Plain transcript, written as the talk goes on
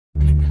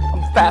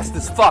fast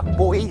as fuck,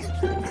 boy.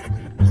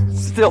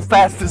 Still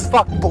fast as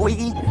fuck, boy.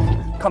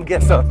 Come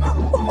get some.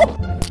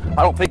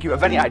 I don't think you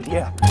have any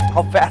idea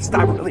how fast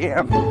I really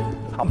am.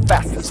 I'm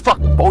fast as fuck,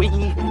 boy.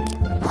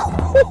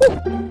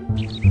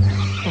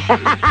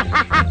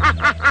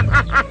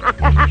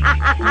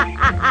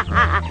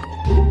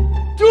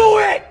 Do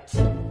it!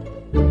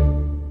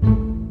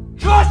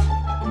 Just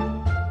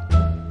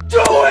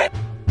do it!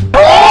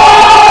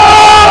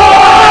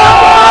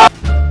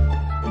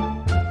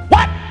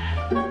 What?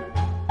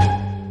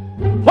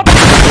 What?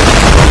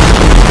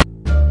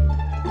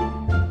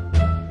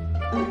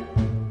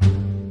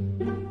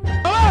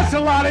 Oh, that's a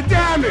lot of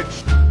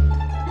damage!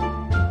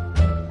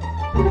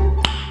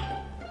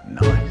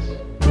 Nice.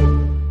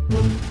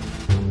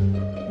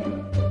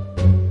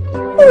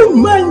 Oh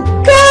my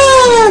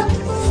god!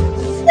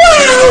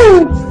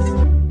 Wow!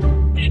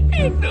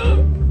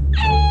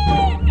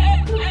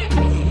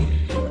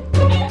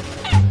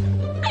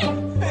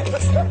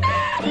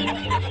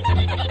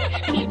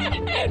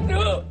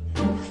 No,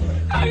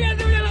 había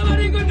subido la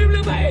mano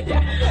incontrolable para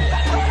ella.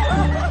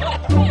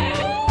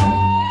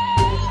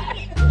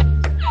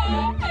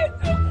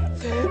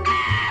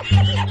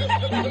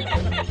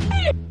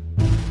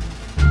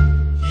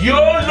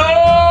 YOLO!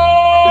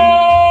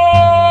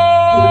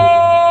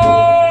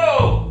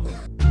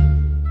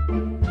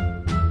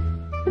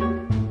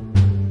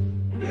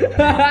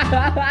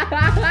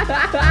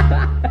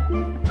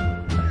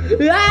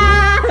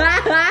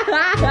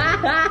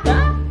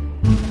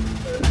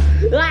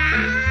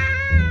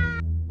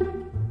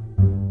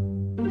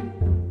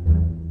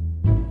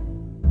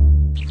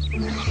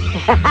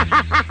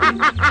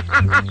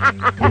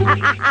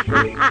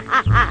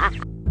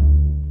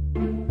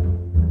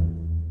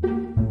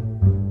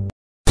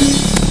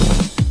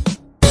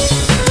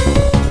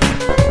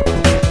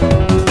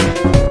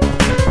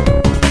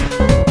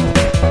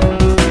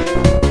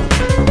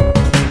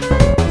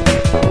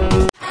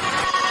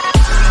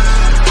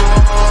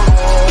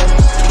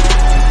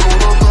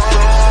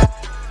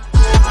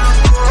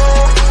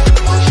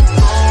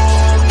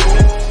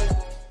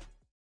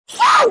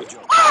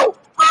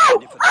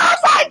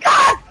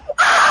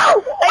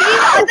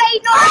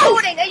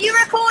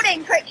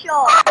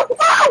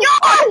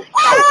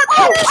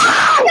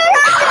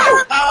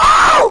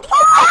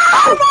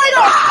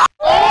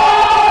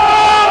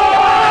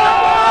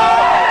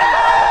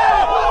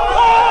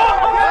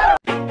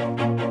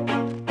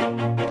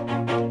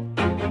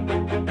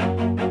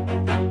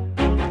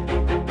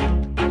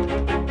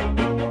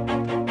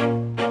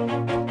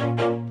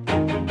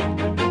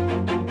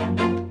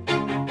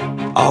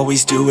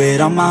 Always do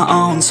it on my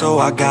own, so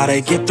I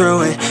gotta get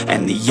through it.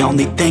 And the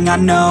only thing I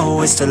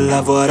know is to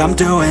love what I'm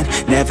doing.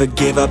 Never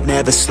give up,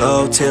 never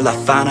slow, till I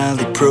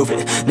finally prove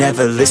it.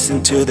 Never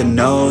listen to the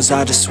no's,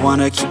 I just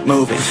wanna keep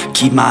moving.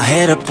 Keep my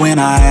head up when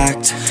I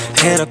act,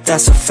 head up,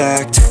 that's a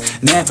fact.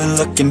 Never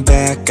looking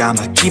back,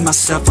 I'ma keep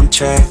myself on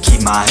track.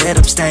 Keep my head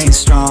up, staying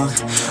strong,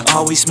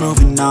 always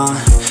moving on.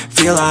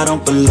 Feel I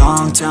don't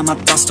belong, tell my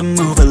thoughts to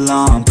move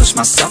along. Push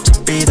myself to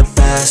be the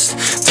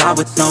best, die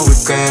with no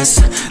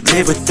regrets.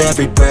 Live with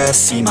every breath,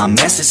 see my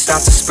message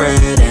start to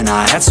spread. And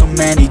I had so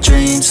many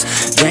dreams,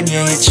 then you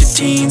hit your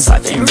teens.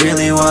 Life ain't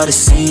really what it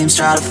seems,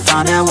 try to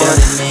find out what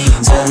it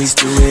means. Always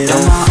do it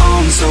on my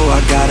own, so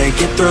I gotta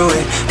get through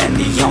it. And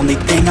the only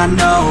thing I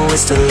know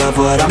is to love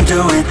what I'm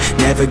doing.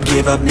 Never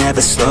give up,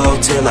 never slow,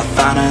 till I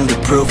finally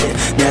prove it.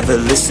 Never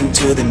listen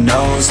to the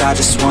no's, I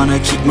just wanna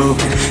keep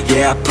moving.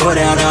 Yeah, I put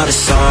out all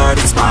this art,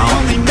 it's my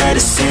only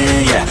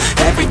medicine. Yeah,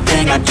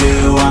 everything I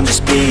do, I'm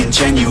just being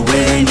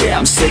genuine. Yeah,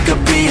 I'm sick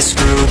of being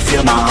screwed,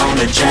 feel my own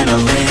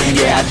adrenaline.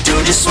 Yeah, I do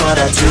just what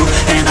I do,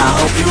 and I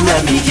hope you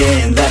let me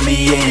in,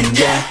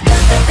 yeah.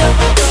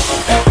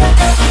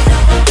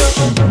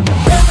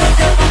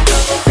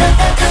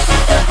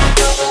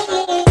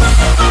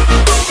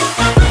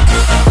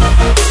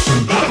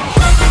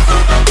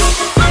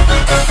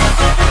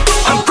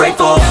 I'm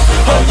grateful,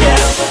 oh yeah,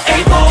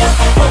 able,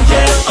 oh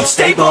yeah, I'm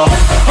stable,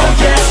 oh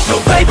yeah, no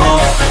label,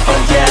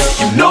 oh yeah,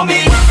 you know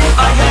me,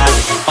 I have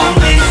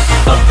only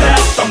a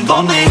path, I'm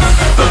lonely,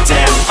 but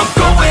damn, I'm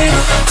going to win.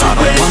 I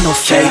don't want no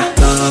fake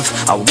love,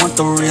 I want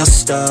the real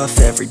stuff.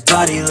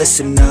 Everybody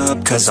listen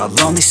up, cause I'll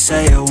only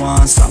say it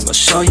once. I'm gonna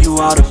show you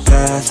all the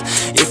path,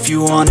 if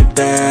you want it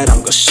bad. I'm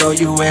gonna show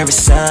you where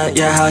it's at,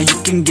 yeah, how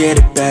you can get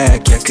it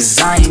back. Yeah, cause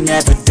I ain't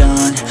never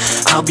done,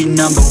 I'll be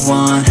number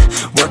one.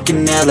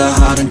 Working hella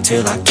hard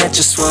until I get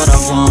just what I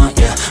want,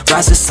 yeah.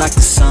 Rises like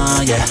the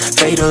sun, yeah,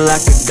 fatal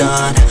like a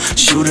gun.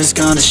 Shooters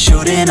gonna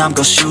shoot and I'm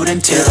gonna shoot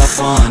until I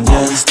won, yeah.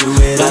 Always do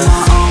it on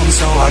my own,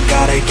 so I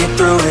gotta get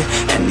through it.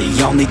 And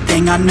the only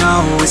thing I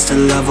know is to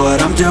love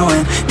what I'm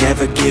doing.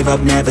 Never give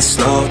up, never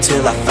slow,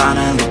 till I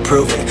finally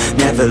prove it.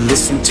 Never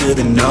listen to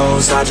the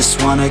no's, I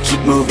just wanna keep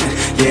moving.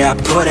 Yeah, I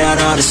put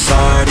out all this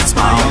art, it's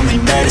my only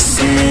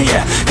medicine.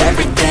 Yeah,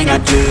 everything I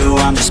do,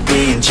 I'm just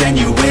being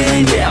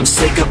genuine. Yeah, I'm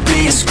sick of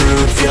being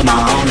screwed, feel my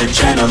own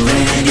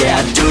adrenaline. Yeah,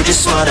 I do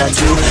just what I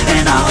do,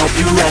 and I hope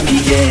you let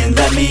me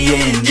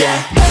in,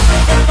 yeah.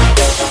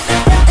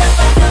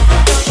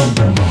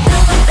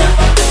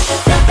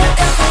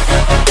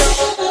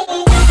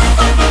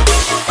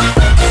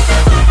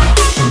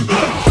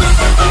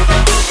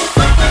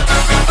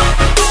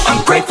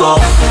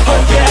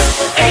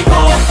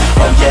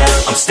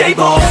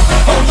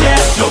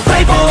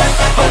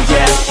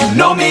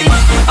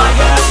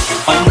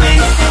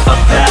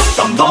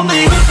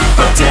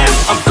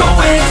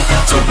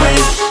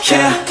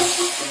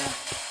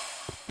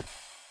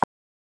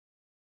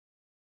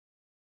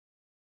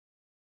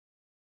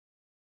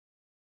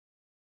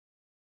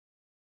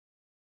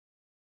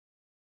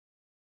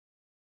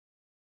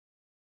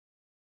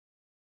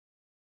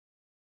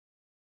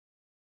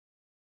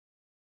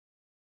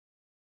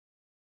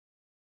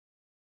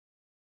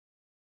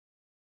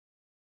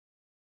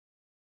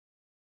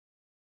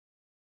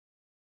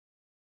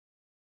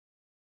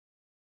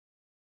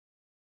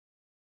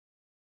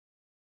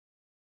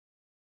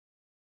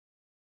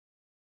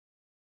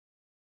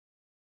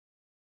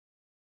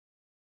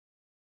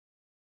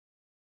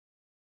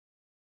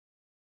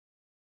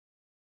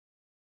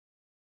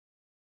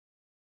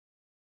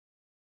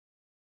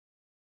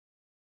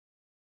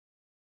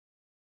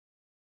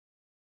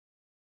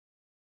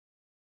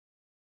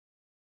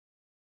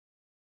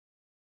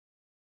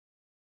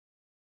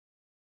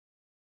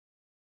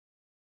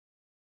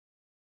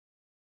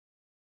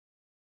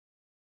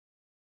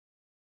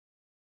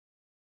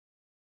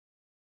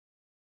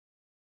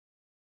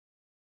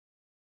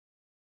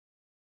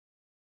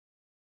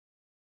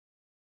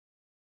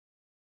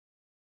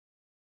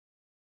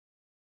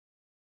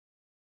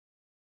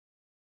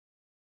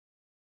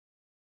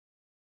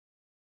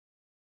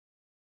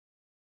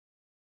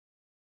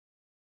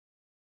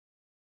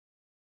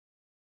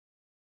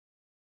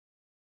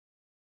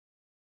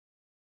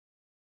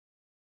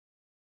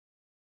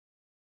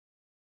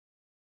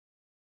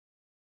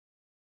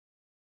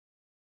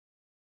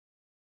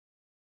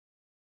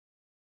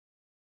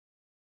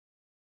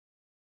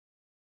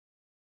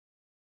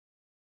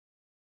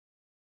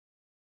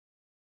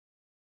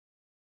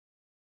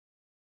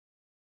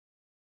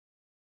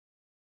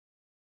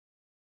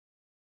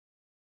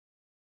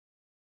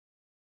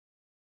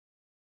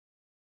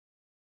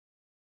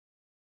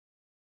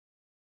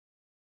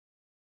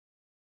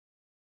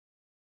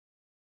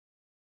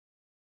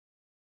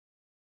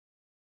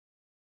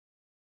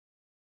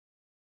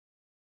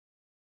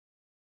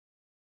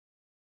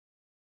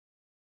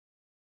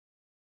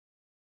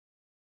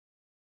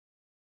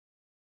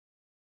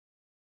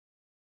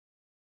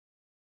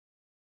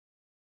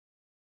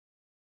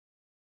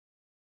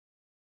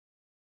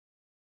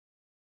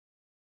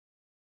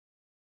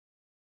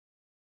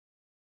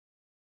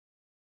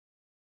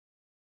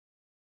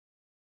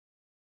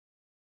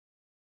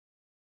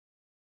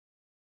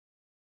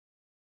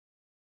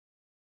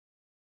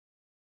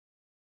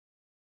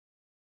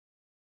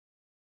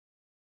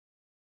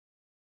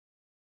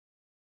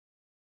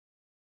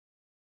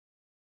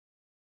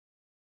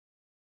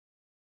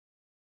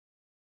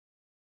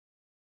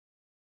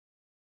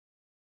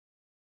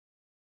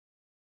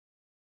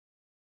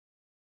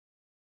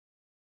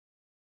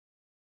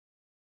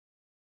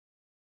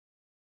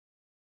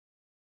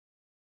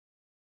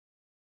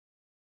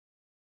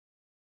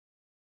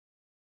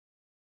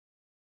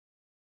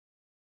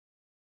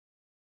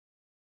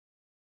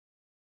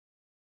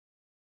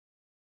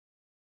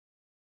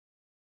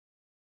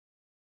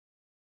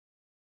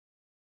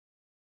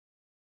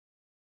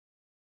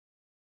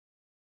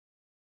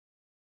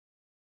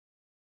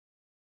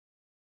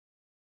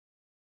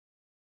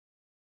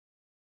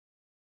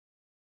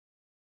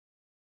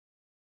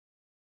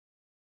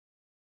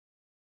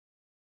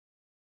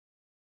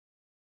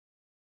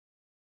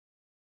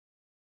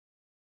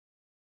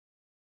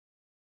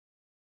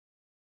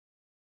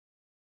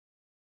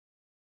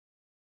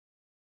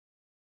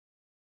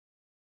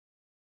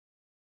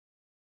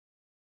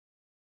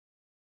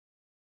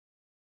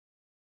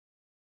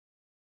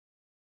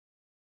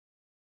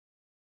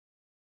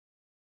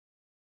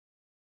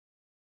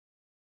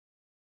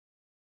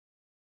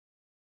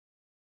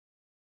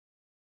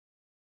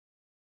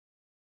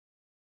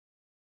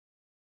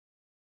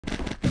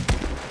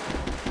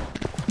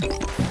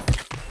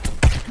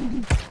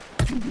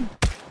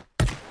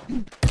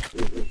 Bye.